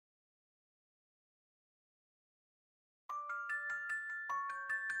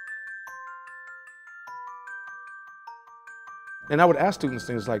And I would ask students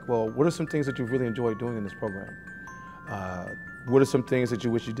things like, well, what are some things that you really enjoyed doing in this program? What are some things that you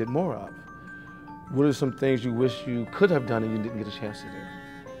wish you did more of? What are some things you wish you could have done and you didn't get a chance to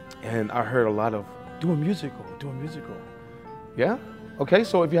do? And I heard a lot of, do a musical, do a musical. Yeah? Okay,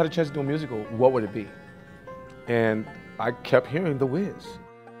 so if you had a chance to do a musical, what would it be? And I kept hearing The Wiz.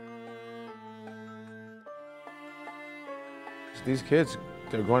 These kids,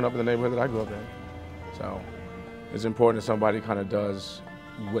 they're growing up in the neighborhood that I grew up in. So it's important that somebody kind of does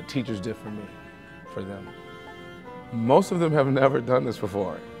what teachers did for me, for them. Most of them have never done this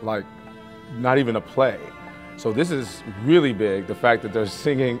before, like not even a play. So this is really big, the fact that they're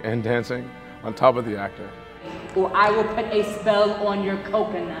singing and dancing on top of the actor. Or I will put a spell on your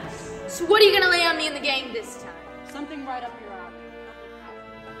coconuts. So what are you gonna lay on me in the game this time? Something right up your alley.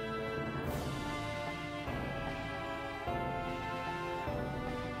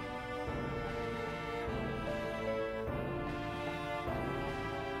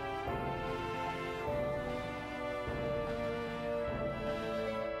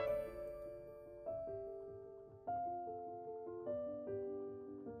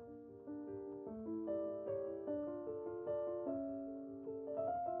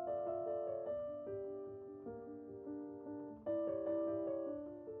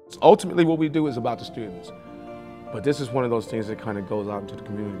 Ultimately, what we do is about the students, but this is one of those things that kind of goes out into the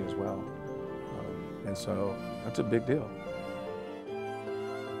community as well. And so that's a big deal.